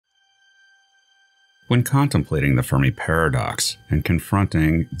When contemplating the Fermi Paradox and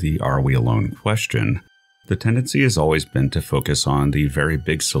confronting the "are we alone" question, the tendency has always been to focus on the very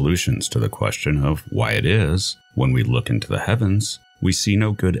big solutions to the question of why it is, when we look into the heavens, we see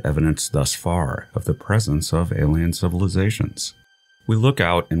no good evidence thus far of the presence of alien civilizations. We look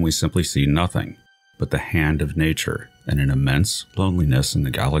out and we simply see nothing but the hand of nature and an immense loneliness in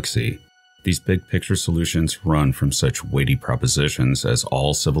the galaxy. These big picture solutions run from such weighty propositions as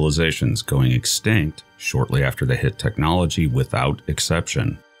all civilizations going extinct shortly after they hit technology without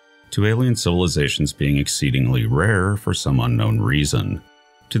exception, to alien civilizations being exceedingly rare for some unknown reason,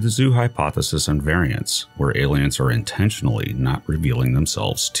 to the zoo hypothesis and variants, where aliens are intentionally not revealing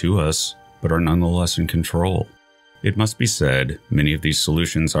themselves to us, but are nonetheless in control. It must be said, many of these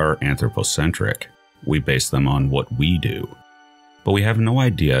solutions are anthropocentric. We base them on what we do. But we have no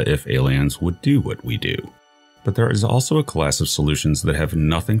idea if aliens would do what we do. But there is also a class of solutions that have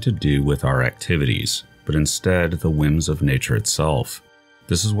nothing to do with our activities, but instead the whims of nature itself.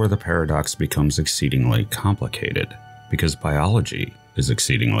 This is where the paradox becomes exceedingly complicated, because biology is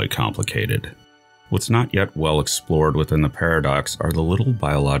exceedingly complicated. What's not yet well explored within the paradox are the little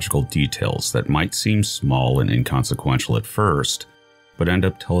biological details that might seem small and inconsequential at first, but end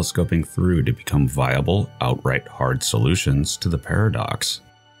up telescoping through to become viable, outright hard solutions to the paradox.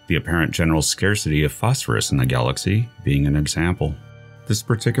 The apparent general scarcity of phosphorus in the galaxy being an example. This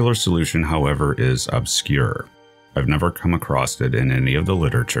particular solution, however, is obscure. I've never come across it in any of the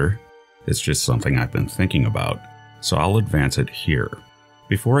literature. It's just something I've been thinking about, so I'll advance it here.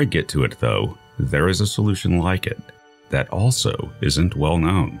 Before I get to it, though, there is a solution like it that also isn't well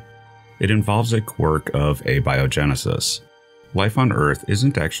known. It involves a quirk of abiogenesis. Life on Earth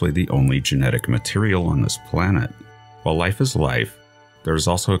isn't actually the only genetic material on this planet. While life is life, there is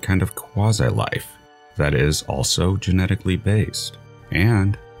also a kind of quasi-life that is also genetically based,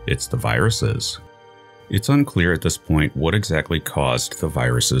 and it's the viruses. It's unclear at this point what exactly caused the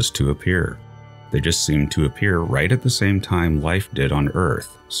viruses to appear. They just seem to appear right at the same time life did on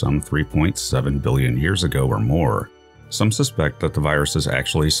Earth, some 3.7 billion years ago or more. Some suspect that the viruses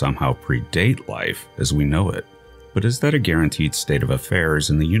actually somehow predate life as we know it. But is that a guaranteed state of affairs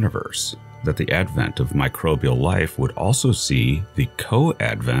in the universe? That the advent of microbial life would also see the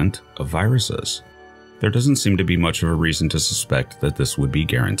co-advent of viruses? There doesn't seem to be much of a reason to suspect that this would be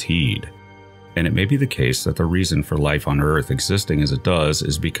guaranteed. And it may be the case that the reason for life on Earth existing as it does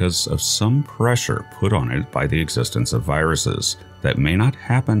is because of some pressure put on it by the existence of viruses that may not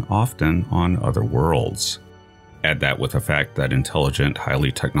happen often on other worlds. Add that with the fact that intelligent,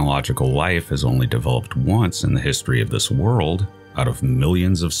 highly technological life has only developed once in the history of this world, out of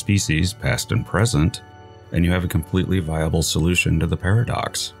millions of species past and present, and you have a completely viable solution to the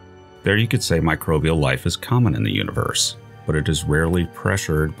paradox. There you could say microbial life is common in the universe, but it is rarely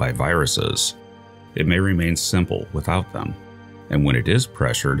pressured by viruses. It may remain simple without them, and when it is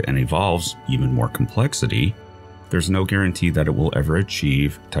pressured and evolves even more complexity, there's no guarantee that it will ever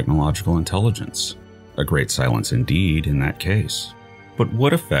achieve technological intelligence. A great silence indeed in that case. But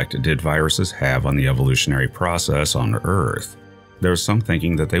what effect did viruses have on the evolutionary process on Earth? There's some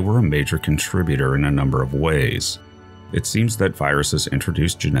thinking that they were a major contributor in a number of ways. It seems that viruses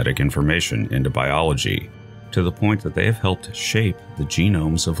introduced genetic information into biology, to the point that they have helped shape the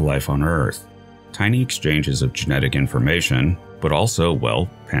genomes of life on Earth. Tiny exchanges of genetic information, but also, well,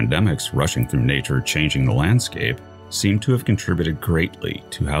 pandemics rushing through nature changing the landscape, seem to have contributed greatly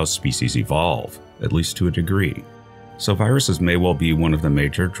to how species evolve, at least to a degree. So viruses may well be one of the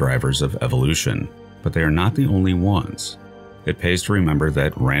major drivers of evolution, but they are not the only ones. It pays to remember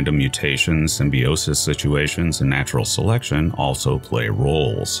that random mutations, symbiosis situations, and natural selection also play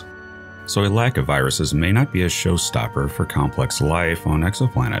roles. So a lack of viruses may not be a showstopper for complex life on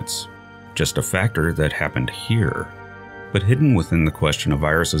exoplanets, just a factor that happened here. But hidden within the question of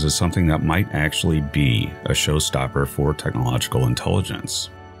viruses is something that might actually be a showstopper for technological intelligence.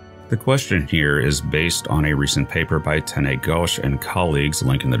 The question here is based on a recent paper by Ghosh and colleagues,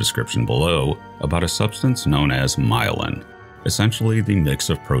 link in the description below, about a substance known as myelin, essentially the mix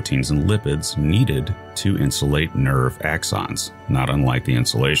of proteins and lipids needed to insulate nerve axons, not unlike the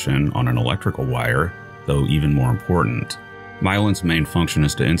insulation on an electrical wire, though even more important. Myelin's main function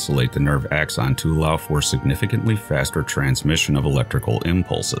is to insulate the nerve axon to allow for significantly faster transmission of electrical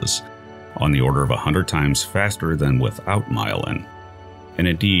impulses, on the order of 100 times faster than without myelin. And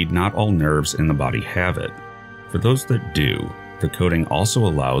indeed, not all nerves in the body have it. For those that do, the coating also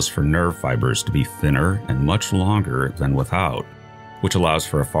allows for nerve fibers to be thinner and much longer than without, which allows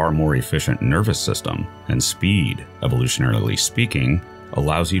for a far more efficient nervous system, and speed, evolutionarily speaking,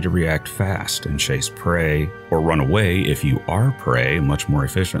 allows you to react fast and chase prey, or run away if you are prey much more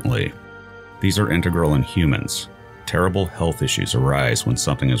efficiently. These are integral in humans. Terrible health issues arise when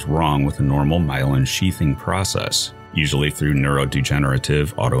something is wrong with the normal myelin sheathing process, usually through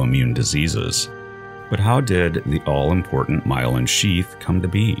neurodegenerative autoimmune diseases. But how did the all-important myelin sheath come to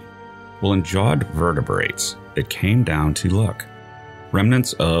be? Well, in jawed vertebrates, it came down to luck.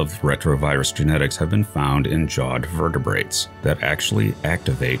 Remnants of retrovirus genetics have been found in jawed vertebrates that actually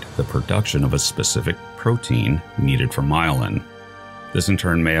activate the production of a specific protein needed for myelin. This in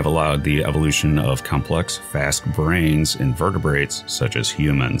turn may have allowed the evolution of complex, fast brains in vertebrates such as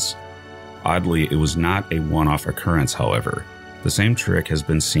humans. Oddly, it was not a one-off occurrence, however. The same trick has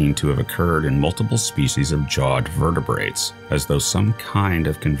been seen to have occurred in multiple species of jawed vertebrates, as though some kind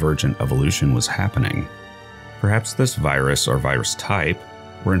of convergent evolution was happening. Perhaps this virus or virus type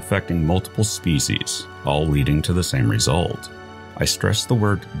were infecting multiple species, all leading to the same result. I stress the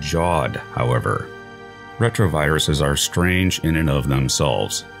word jawed, however. Retroviruses are strange in and of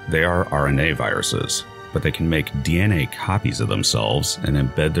themselves. They are RNA viruses, but they can make DNA copies of themselves and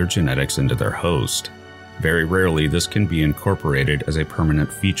embed their genetics into their host. Very rarely, this can be incorporated as a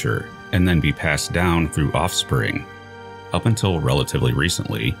permanent feature and then be passed down through offspring. Up until relatively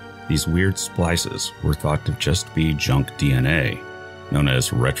recently, these weird splices were thought to just be junk DNA, known as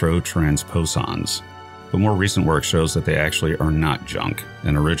retrotransposons. But more recent work shows that they actually are not junk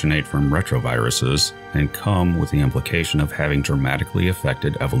and originate from retroviruses and come with the implication of having dramatically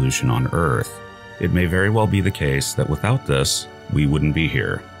affected evolution on Earth. It may very well be the case that without this, we wouldn't be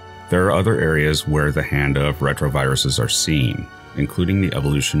here. There are other areas where the hand of retroviruses are seen, including the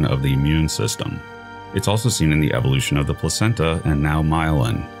evolution of the immune system. It's also seen in the evolution of the placenta and now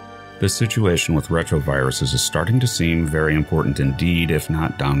myelin. This situation with retroviruses is starting to seem very important indeed, if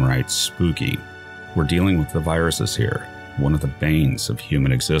not downright spooky. We're dealing with the viruses here, one of the banes of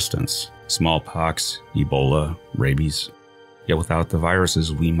human existence. Smallpox, Ebola, rabies. Yet without the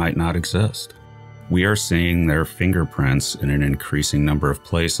viruses, we might not exist. We are seeing their fingerprints in an increasing number of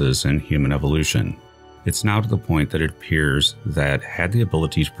places in human evolution. It's now to the point that it appears that had the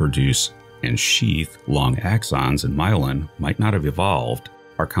ability to produce and sheath long axons and myelin might not have evolved,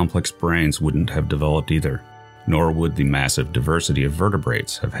 our complex brains wouldn't have developed either, nor would the massive diversity of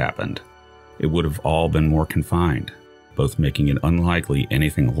vertebrates have happened. It would have all been more confined, both making it unlikely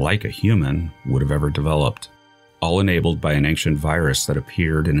anything like a human would have ever developed, all enabled by an ancient virus that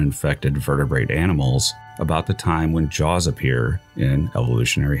appeared in infected vertebrate animals about the time when jaws appear in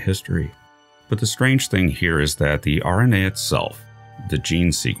evolutionary history. But the strange thing here is that the RNA itself, the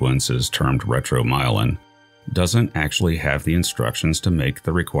gene sequence is termed retromyelin, doesn't actually have the instructions to make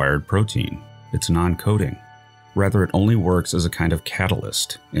the required protein. It's non-coding. Rather, it only works as a kind of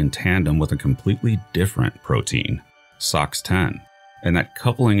catalyst in tandem with a completely different protein, SOX10, and that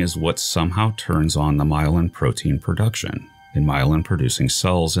coupling is what somehow turns on the myelin protein production in myelin-producing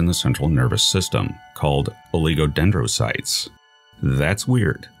cells in the central nervous system, called oligodendrocytes. That's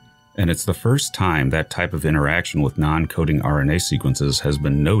weird, and it's the first time that type of interaction with non-coding RNA sequences has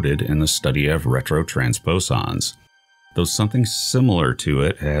been noted in the study of retrotransposons, though something similar to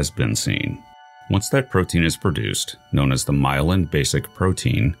it has been seen. Once that protein is produced, known as the myelin basic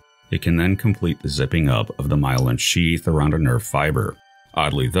protein, it can then complete the zipping up of the myelin sheath around a nerve fiber.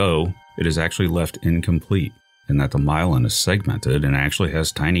 Oddly though, it is actually left incomplete, in that the myelin is segmented and actually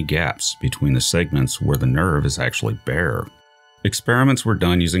has tiny gaps between the segments where the nerve is actually bare. Experiments were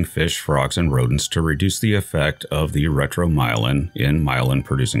done using fish, frogs, and rodents to reduce the effect of the retromyelin in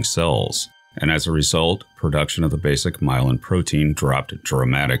myelin-producing cells, and as a result, production of the basic myelin protein dropped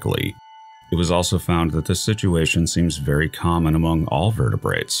dramatically. It was also found that this situation seems very common among all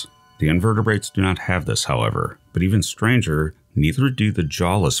vertebrates. The invertebrates do not have this, however, but even stranger, neither do the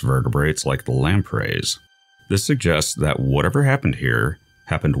jawless vertebrates like the lampreys. This suggests that whatever happened here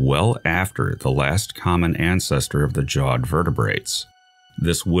happened well after the last common ancestor of the jawed vertebrates.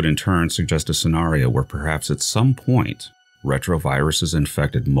 This would in turn suggest a scenario where perhaps at some point, retroviruses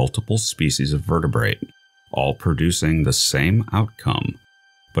infected multiple species of vertebrate, all producing the same outcome.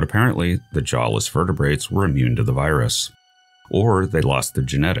 But apparently, the jawless vertebrates were immune to the virus. Or they lost the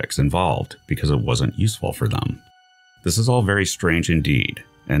genetics involved because it wasn't useful for them. This is all very strange indeed,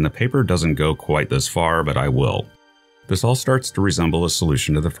 and the paper doesn't go quite this far, but I will. This all starts to resemble a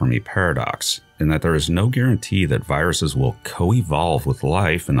solution to the Fermi Paradox, in that there is no guarantee that viruses will co-evolve with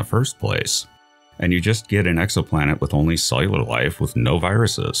life in the first place, and you just get an exoplanet with only cellular life with no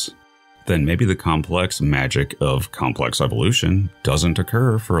viruses. Then maybe the complex magic of complex evolution doesn't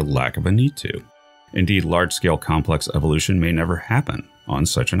occur for lack of a need to. Indeed, large-scale complex evolution may never happen on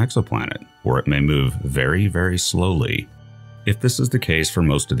such an exoplanet, or it may move very, very slowly. If this is the case for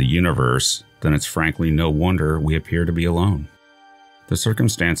most of the universe, then it's frankly no wonder we appear to be alone. The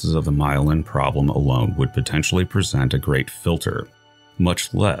circumstances of the myelin problem alone would potentially present a great filter,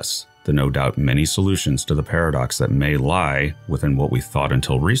 much less the no doubt many solutions to the paradox that may lie within what we thought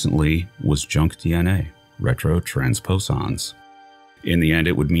until recently was junk DNA, retrotransposons. In the end,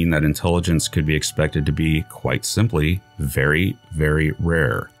 it would mean that intelligence could be expected to be, quite simply, very, very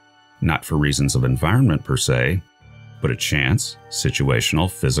rare, not for reasons of environment per se, but a chance, situational,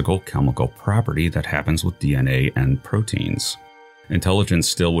 physical, chemical property that happens with DNA and proteins. Intelligence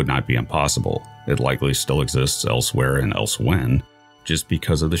still would not be impossible. It likely still exists elsewhere and elsewhen, just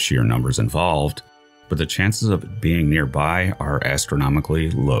because of the sheer numbers involved, but the chances of it being nearby are astronomically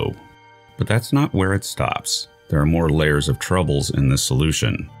low. But that's not where it stops. There are more layers of troubles in this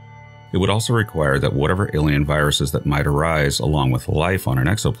solution. It would also require that whatever alien viruses that might arise along with life on an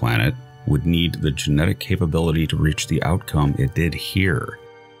exoplanet would need the genetic capability to reach the outcome it did here.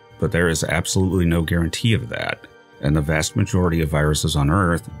 But there is absolutely no guarantee of that, and the vast majority of viruses on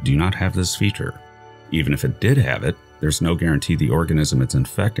Earth do not have this feature. Even if it did have it, there's no guarantee the organism it's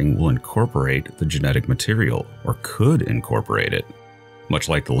infecting will incorporate the genetic material, or could incorporate it, much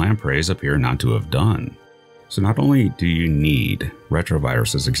like the lampreys appear not to have done. So not only do you need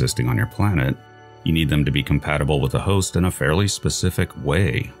retroviruses existing on your planet, you need them to be compatible with the host in a fairly specific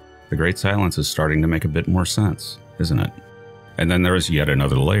way. The Great Silence is starting to make a bit more sense, isn't it? And then there is yet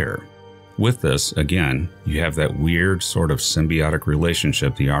another layer. With this, again, you have that weird sort of symbiotic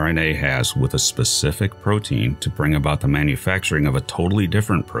relationship the RNA has with a specific protein to bring about the manufacturing of a totally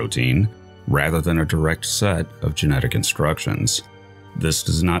different protein, rather than a direct set of genetic instructions. This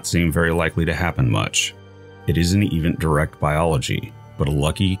does not seem very likely to happen much. It isn't even direct biology, but a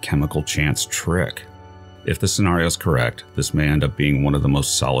lucky chemical chance trick. If the scenario is correct, this may end up being one of the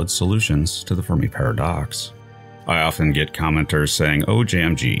most solid solutions to the Fermi Paradox. I often get commenters saying, "Oh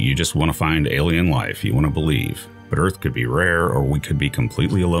JMG, you just want to find alien life, you want to believe, but Earth could be rare or we could be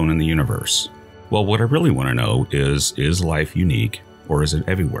completely alone in the universe." Well, what I really want to know is life unique or is it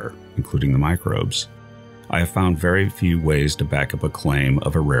everywhere, including the microbes? I have found very few ways to back up a claim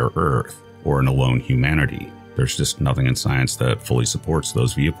of a rare Earth or an alone humanity. There's just nothing in science that fully supports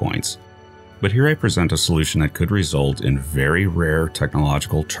those viewpoints. But here I present a solution that could result in very rare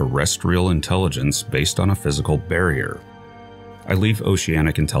technological terrestrial intelligence based on a physical barrier. I leave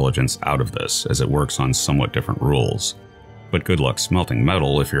oceanic intelligence out of this, as it works on somewhat different rules. But good luck smelting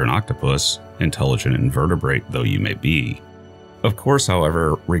metal if you're an octopus, intelligent invertebrate though you may be. Of course,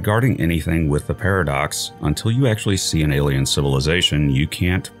 however, regarding anything with the paradox, until you actually see an alien civilization, you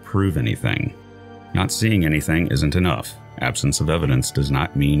can't prove anything. Not seeing anything isn't enough. Absence of evidence does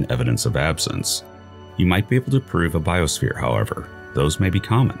not mean evidence of absence. You might be able to prove a biosphere, however. Those may be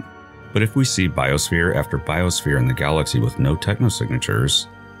common. But if we see biosphere after biosphere in the galaxy with no technosignatures,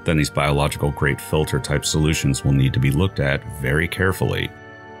 then these biological great filter type solutions will need to be looked at very carefully.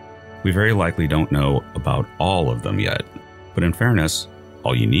 We very likely don't know about all of them yet, but in fairness,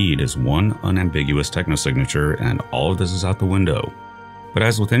 all you need is one unambiguous technosignature and all of this is out the window. But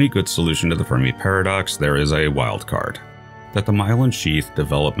as with any good solution to the Fermi Paradox, there is a wild card. That the Myelin Sheath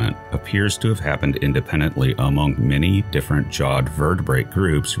development appears to have happened independently among many different jawed vertebrate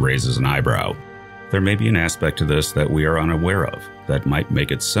groups raises an eyebrow. There may be an aspect to this that we are unaware of that might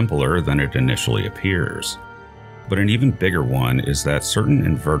make it simpler than it initially appears. But an even bigger one is that certain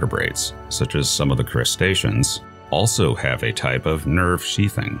invertebrates, such as some of the crustaceans, also have a type of nerve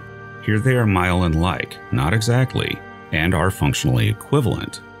sheathing. Here they are myelin-like, not exactly, and are functionally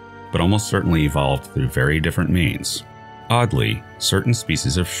equivalent, but almost certainly evolved through very different means. Oddly, certain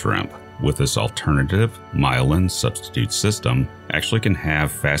species of shrimp with this alternative myelin substitute system actually can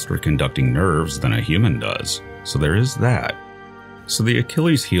have faster conducting nerves than a human does, so there is that. So the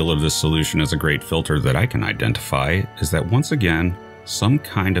Achilles heel of this solution as a great filter that I can identify is that once again, some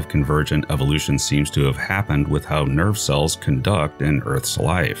kind of convergent evolution seems to have happened with how nerve cells conduct in Earth's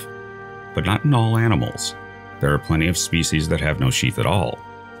life. But not in all animals. There are plenty of species that have no sheath at all,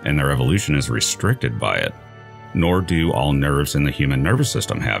 and their evolution is restricted by it. Nor do all nerves in the human nervous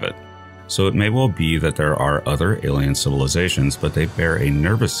system have it. So it may well be that there are other alien civilizations, but they bear a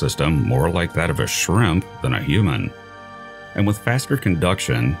nervous system more like that of a shrimp than a human. And with faster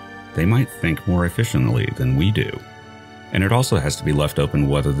conduction, they might think more efficiently than we do. And it also has to be left open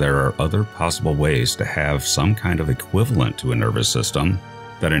whether there are other possible ways to have some kind of equivalent to a nervous system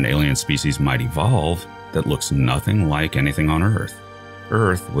that an alien species might evolve that looks nothing like anything on Earth.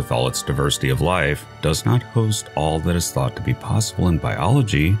 Earth, with all its diversity of life, does not host all that is thought to be possible in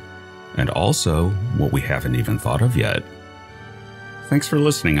biology, and also what we haven't even thought of yet. Thanks for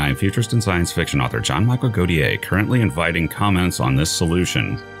listening. I am futurist and science fiction author John Michael Godier, currently inviting comments on this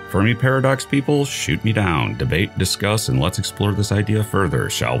solution. Fermi Paradox people, shoot me down, debate, discuss, and let's explore this idea further,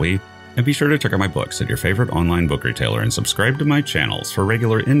 shall we? And be sure to check out my books at your favorite online book retailer and subscribe to my channels for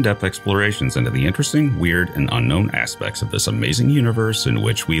regular in-depth explorations into the interesting, weird, and unknown aspects of this amazing universe in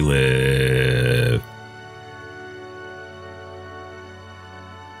which we live.